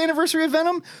 35th anniversary of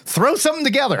Venom? Throw something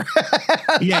together.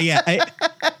 Yeah.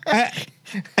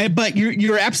 But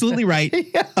you're absolutely right.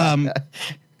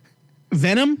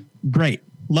 Venom, great.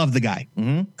 Love the guy.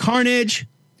 Mm-hmm. Carnage,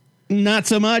 not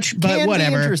so much, but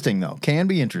whatever. Can be interesting, though. Can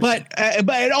be interesting.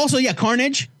 But also,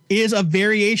 Carnage is a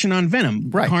variation on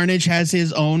Venom. Right. Carnage has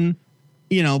his own,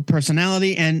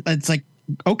 personality. And it's like,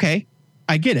 okay,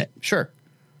 I get it. Sure.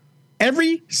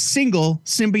 Every single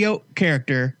symbiote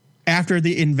character after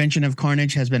the invention of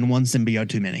Carnage has been one symbiote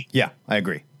too many. Yeah, I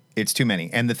agree. It's too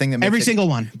many. And the thing that makes single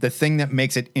one. The thing that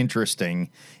makes it interesting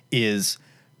is,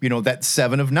 that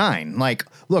 7 of 9. Like,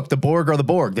 look, the Borg are the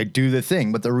Borg. They do the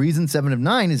thing. But the reason 7 of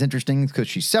 9 is interesting is because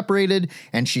she's separated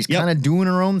and she's kind of doing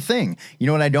her own thing. You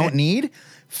know what I don't need?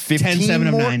 15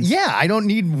 7 more. of 9. Yeah, I don't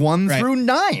need 1 through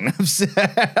 9.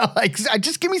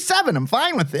 Just give me 7. I'm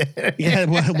fine with it. Yeah,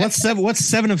 what's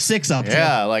 7 of 6 up to?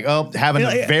 Yeah, having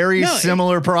very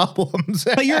similar problems.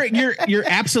 But you're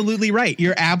absolutely right.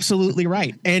 You're absolutely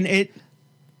right. And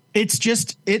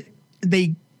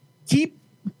they keep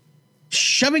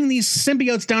shoving these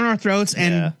symbiotes down our throats,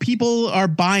 and people are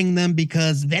buying them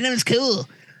because Venom is cool.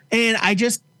 And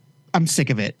I'm sick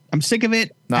of it.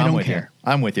 No, I don't care.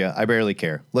 I'm with you. I barely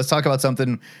care. Let's talk about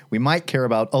something we might care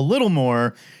about a little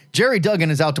more. Jerry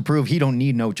Duggan is out to prove he don't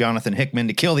need no Jonathan Hickman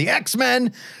to kill the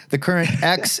X-Men. The current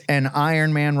X and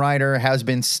Iron Man writer has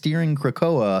been steering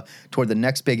Krakoa toward the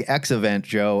next big X event,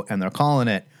 Joe, and they're calling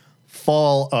it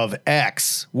Fall of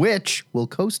X, which will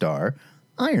co-star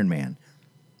Iron Man,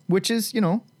 which is,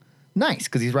 nice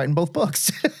because he's writing both books.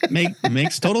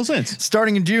 Makes total sense.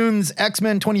 Starting in June's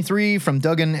X-Men 23 from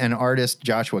Duggan and artist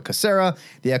Joshua Cassera,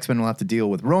 the X-Men will have to deal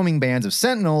with roaming bands of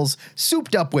Sentinels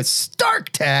souped up with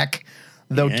Stark tech,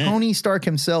 though Tony Stark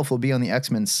himself will be on the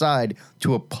X-Men side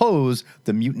to oppose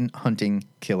the mutant hunting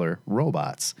killer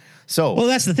robots. So, well,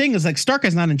 that's the thing is Stark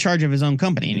is not in charge of his own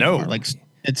company anymore. No.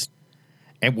 It's...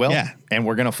 And and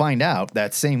we're going to find out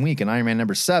that same week in Iron Man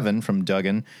number 7 from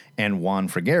Duggan and Juan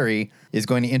Frigeri is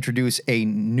going to introduce a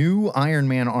new Iron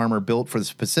Man armor built for the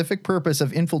specific purpose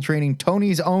of infiltrating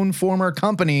Tony's own former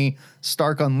company,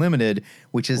 Stark Unlimited,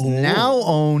 which is now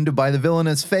owned by the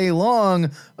villainous Fei Long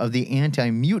of the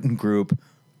anti-mutant group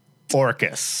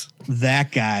Orcus.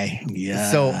 That guy.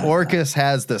 Yeah. So Orcus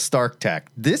has the Stark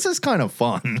tech. This is kind of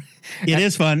fun. It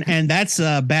is fun, and that's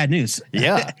bad news.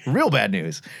 Yeah, real bad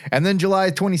news. And then July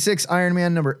 26, Iron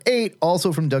Man number 8,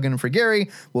 also from Duggan and Frigeri,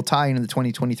 will tie into the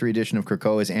 2023 edition of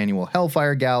Krakoa's annual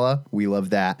Hellfire Gala. We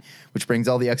love that. Which brings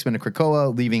all the X-Men to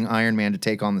Krakoa, leaving Iron Man to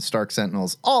take on the Stark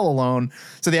Sentinels all alone.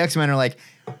 So the X-Men are like,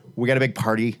 we got a big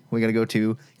party we got to go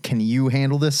to. Can you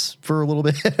handle this for a little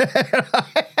bit?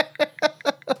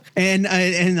 And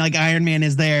Iron Man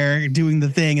is there doing the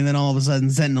thing, and then all of a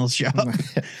sudden Sentinels show up.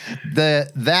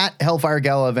 That Hellfire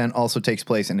Gala event also takes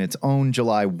place in its own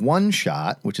July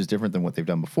one-shot, which is different than what they've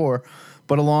done before.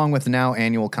 But along with the now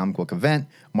annual comic book event,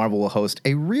 Marvel will host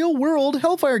a real-world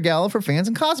Hellfire Gala for fans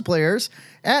and cosplayers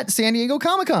at San Diego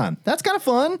Comic-Con. That's kind of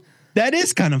fun. That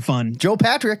is kind of fun. Joe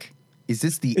Patrick, is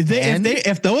this the end?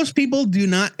 If those people do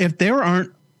not, if there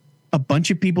aren't a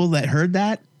bunch of people that heard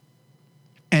that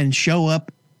and show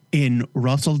up in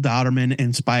Russell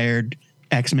Dauterman-inspired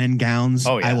X-Men gowns,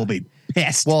 I will be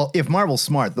pissed. Well, if Marvel's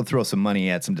smart, they'll throw some money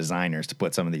at some designers to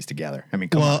put some of these together. I mean,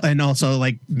 come on. And also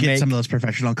like get some of those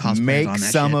professional cosplayers make on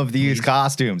that some shit, of these please.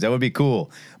 costumes. That would be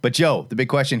cool. But Joe, the big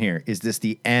question here, is this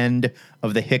the end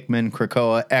of the Hickman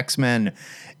Krakoa X-Men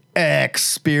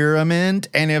experiment?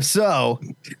 And if so,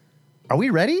 are we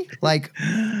ready? Like,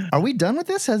 are we done with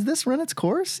this? Has this run its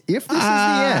course? If this is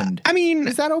the end, I mean,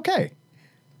 is that okay?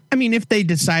 I mean, if they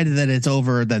decided that it's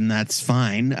over, then that's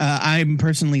fine. I'm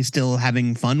personally still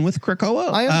having fun with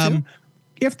Krakoa. I am too.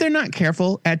 If they're not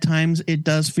careful, at times it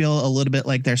does feel a little bit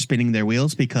like they're spinning their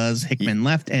wheels because Hickman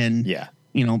left, and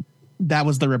you know, that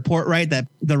was the report, right? That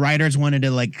the writers wanted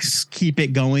to like keep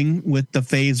it going with the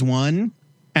phase one,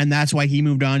 and that's why he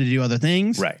moved on to do other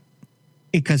things, right?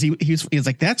 Because he's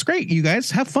like, that's great, you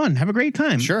guys have fun, have a great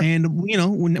time, sure. And you know,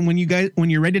 when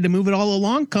you're ready to move it all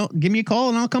along, give me a call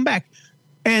and I'll come back.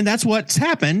 And that's what's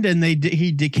happened. And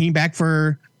he came back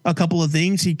for a couple of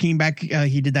things. He came back.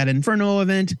 He did that Inferno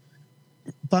event.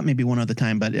 Thought maybe one other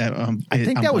time, but I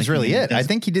think that was really it. I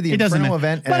think he did the Inferno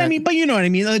event. But I mean, but you know what I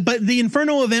mean. Like, but the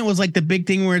Inferno event was like the big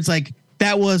thing where it's like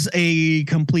that was a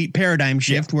complete paradigm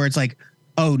shift where it's like,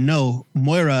 oh no,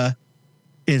 Moira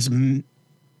is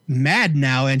mad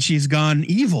now and she's gone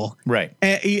evil, right?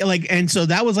 And so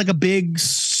that was like a big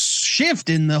shift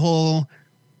in the whole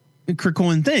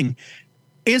Krakoan thing.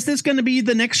 Is this going to be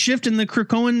the next shift in the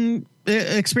Krakoan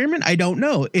experiment? I don't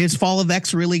know. Is Fall of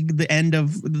X really the end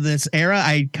of this era?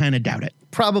 I kind of doubt it.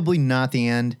 Probably not the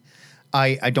end.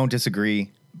 I don't disagree,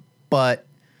 but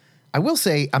I will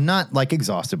say I'm not like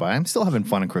exhausted by it. I'm still having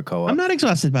fun in Krakoa. I'm not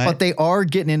exhausted by it. But they are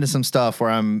getting into some stuff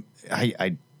where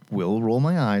I will roll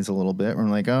my eyes a little bit. We're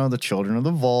like, oh, the Children of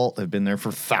the Vault have been there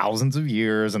for thousands of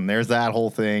years, and there's that whole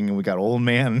thing. And we got old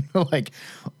man,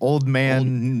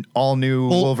 all new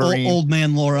Wolverine, old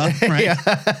man Laura,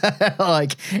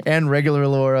 right? And regular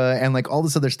Laura, and like all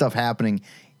this other stuff happening.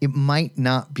 It might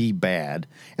not be bad,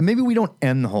 and maybe we don't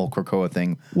end the whole Krakoa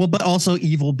thing. Well, but also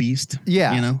Evil Beast.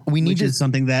 Yeah, you know, which is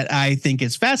something that I think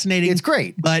is fascinating. It's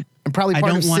great, but and probably I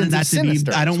don't want that to be.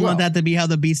 I don't want that to be how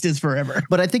the Beast is forever.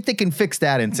 But I think they can fix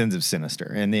that in Sins of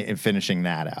Sinister and finishing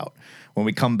that out. When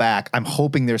we come back, I'm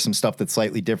hoping there's some stuff that's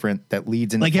slightly different that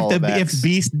leads into Fall of X.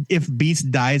 if Beast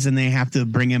dies and they have to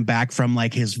bring him back from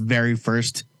like his very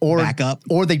first backup,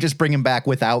 or they just bring him back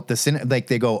without the like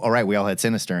they go, all right, we all had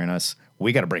Sinister in us.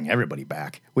 We got to bring everybody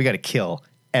back. We got to kill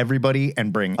everybody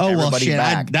and bring everybody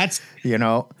back.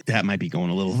 That might be going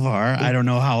a little far. I don't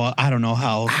know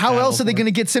how. How else are they going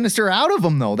to get Sinister out of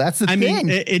them though? That's the thing. I mean,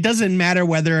 it doesn't matter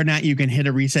whether or not you can hit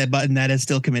a reset button. That is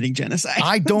still committing genocide.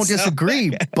 I don't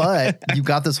disagree, but you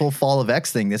got this whole Fall of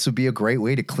X thing. This would be a great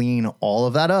way to clean all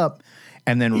of that up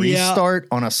and then restart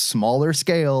on a smaller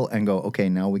scale and go, okay,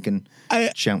 now we can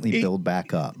gently build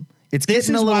back up. It's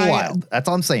getting a little wild. That's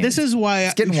all I'm saying. This is why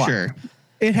it's getting wild. Sure.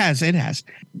 It has.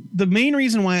 The main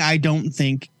reason why I don't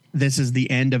think this is the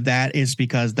end of that is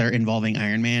because they're involving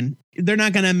Iron Man. They're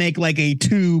not going to make like a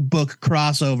 2-book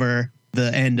crossover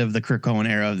the end of the Krakoan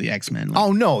era of the X-Men. Like,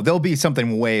 oh no, there'll be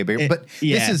something way bigger. But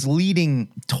this is leading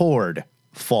toward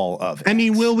Fall of X. I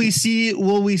mean, will we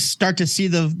start to see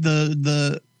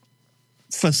the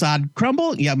facade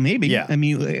crumble? Yeah, maybe. Yeah. I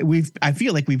mean, I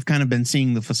feel like we've kind of been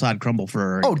seeing the facade crumble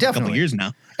for a couple of years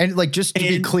now. And like, just to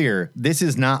be clear, this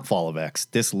is not Fall of X.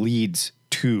 This leads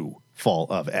to Fall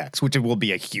of X, which will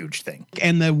be a huge thing.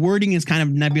 And the wording is kind of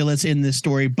nebulous in this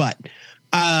story, but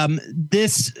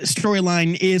this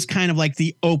storyline is kind of like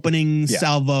the opening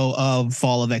salvo of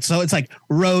Fall of X. So it's like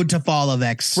Road to Fall of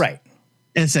X. Right.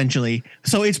 Essentially.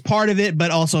 So it's part of it,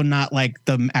 but also not like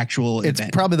the actual event. It's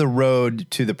probably the road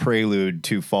to the prelude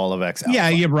to Fall of X. Yeah,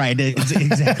 you're right. It's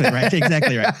exactly right.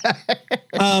 Exactly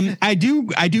right. I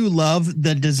do love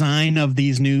the design of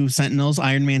these new Sentinels,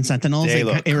 Iron Man Sentinels.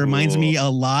 It reminds me a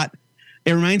lot.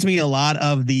 It reminds me a lot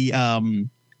of the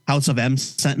House of M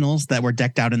Sentinels that were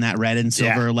decked out in that red and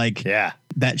silver,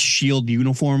 that shield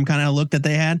uniform kind of look that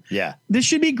they had. Yeah. This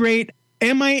should be great.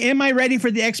 Am I ready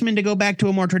for the X-Men to go back to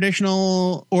a more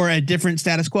traditional or a different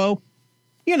status quo?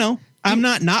 You know, I'm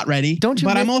not ready.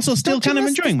 I'm also still kind of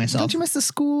enjoying myself. Don't you miss the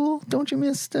school? Don't you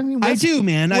miss? I mean, I do,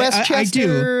 man. Westchester I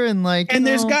do.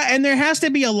 And there has to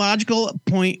be a logical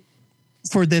point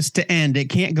for this to end. It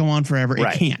can't go on forever.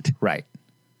 Right. It can't. Right.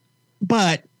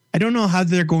 but I don't know how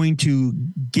they're going to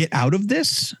get out of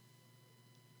this.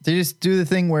 They just do the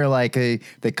thing where like they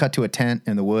cut to a tent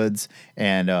in the woods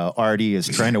and Artie is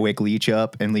trying to wake Leech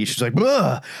up and Leech is like,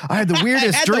 "Ugh, I had the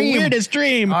weirdest dream. The weirdest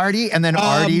dream. Artie." And then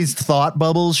Artie's thought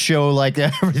bubbles show like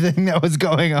everything that was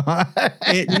going on.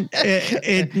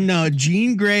 No,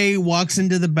 Jean Grey walks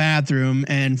into the bathroom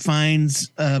and finds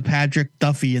Patrick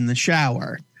Duffy in the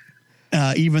shower.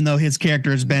 Even though his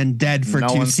character has been dead for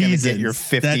 2 seasons. Get your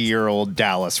 50-year-old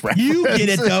Dallas reference. You get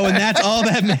it, though, and that's all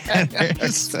that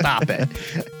matters. Stop it.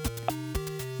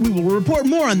 We will report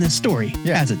more on this story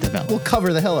as it develops. We'll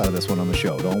cover the hell out of this one on the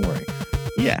show. Don't worry.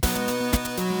 Yeah.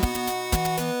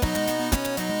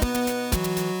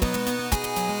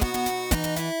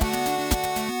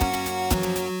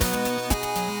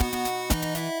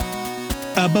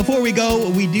 Before we go,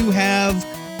 we do have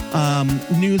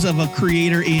news of a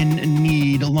creator in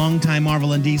need. Longtime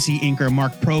Marvel and DC inker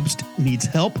Mark Probst needs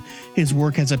help. His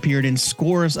work has appeared in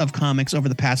scores of comics over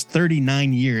the past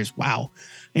 39 years. Wow.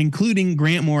 Including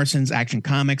Grant Morrison's Action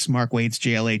Comics, Mark Waid's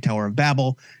JLA Tower of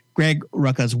Babel, Greg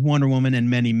Rucka's Wonder Woman, and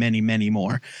many, many, many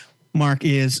more. Mark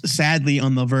is sadly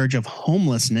on the verge of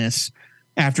homelessness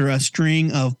after a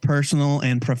string of personal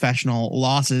and professional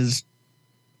losses.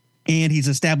 And he's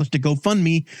established a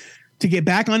GoFundMe to get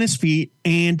back on his feet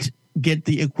and get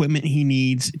the equipment he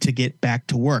needs to get back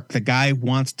to work. The guy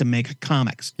wants to make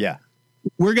comics. Yeah.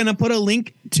 We're going to put a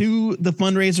link to the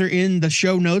fundraiser in the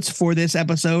show notes for this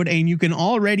episode, and you can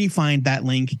already find that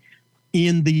link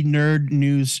in the Nerd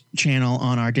News channel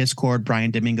on our Discord. Brian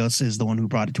Domingos is the one who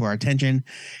brought it to our attention.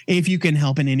 If you can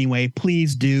help in any way,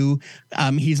 please do.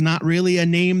 He's not really a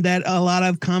name that a lot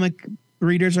of comic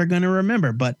readers are going to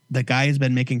remember, but the guy has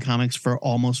been making comics for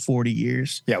almost 40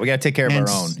 years. Yeah, we got to take care of our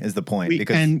own is the point.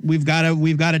 We've got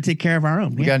to take care of our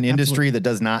own. We got an industry that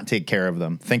does not take care of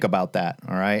them. Think about that.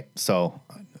 All right. So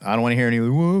I don't want to hear any,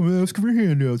 "Whoa, ask for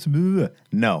handouts."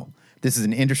 No, this is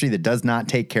an industry that does not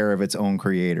take care of its own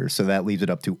creators. So that leaves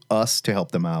it up to us to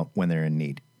help them out when they're in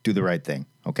need. Do the right thing.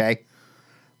 Okay.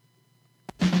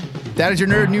 That is your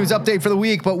Nerd News update for the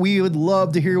week, but we would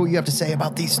love to hear what you have to say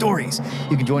about these stories.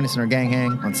 You can join us in our Gang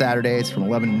Hang on Saturdays from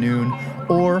 11 to noon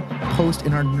or post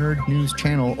in our Nerd News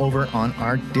channel over on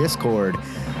our Discord.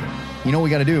 You know what we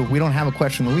got to do? We don't have a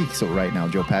question of the week right now,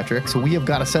 Joe Patrick, so we have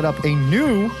got to set up a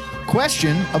new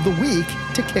question of the week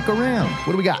to kick around.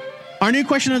 What do we got? Our new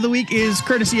question of the week is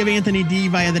courtesy of Anthony D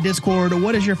via the Discord.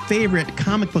 What is your favorite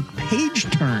comic book page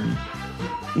turn?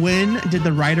 When did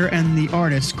the writer and the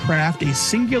artist craft a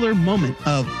singular moment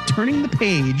of turning the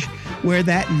page where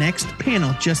that next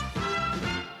panel just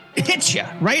hits you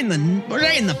right in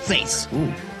the face?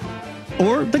 Ooh.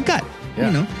 Or the gut,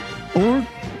 or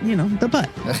the butt.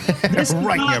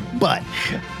 Right in your butt.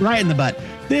 Right in the butt.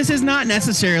 This is not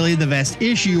necessarily the best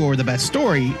issue or the best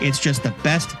story. It's just the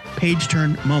best page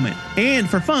turn moment. And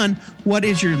for fun, what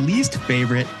is your least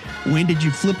favorite? When did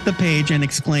you flip the page and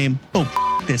exclaim,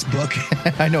 "Oh, this book"?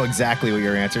 I know exactly what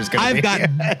your answer is going to be.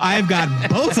 I've got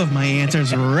both of my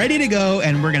answers ready to go,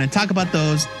 and we're going to talk about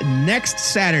those next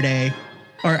Saturday,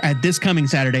 or at this coming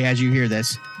Saturday as you hear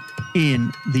this,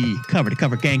 in the Cover to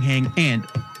Cover Gang Hang and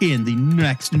in the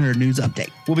next Nerd News update.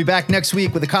 We'll be back next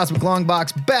week with the Cosmic Long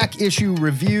Box back issue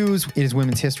reviews. It is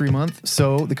Women's History Month,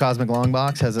 so the Cosmic Long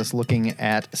Box has us looking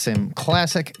at some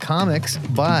classic comics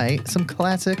by some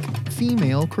classic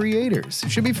female creators.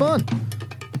 Should be fun.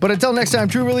 But until next time,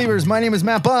 true believers, my name is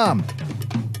Matt Baum.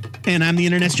 And I'm the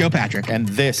Internet's Joe Patrick. And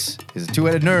this is a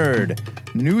Two-Headed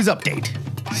Nerd News Update.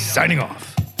 Signing off.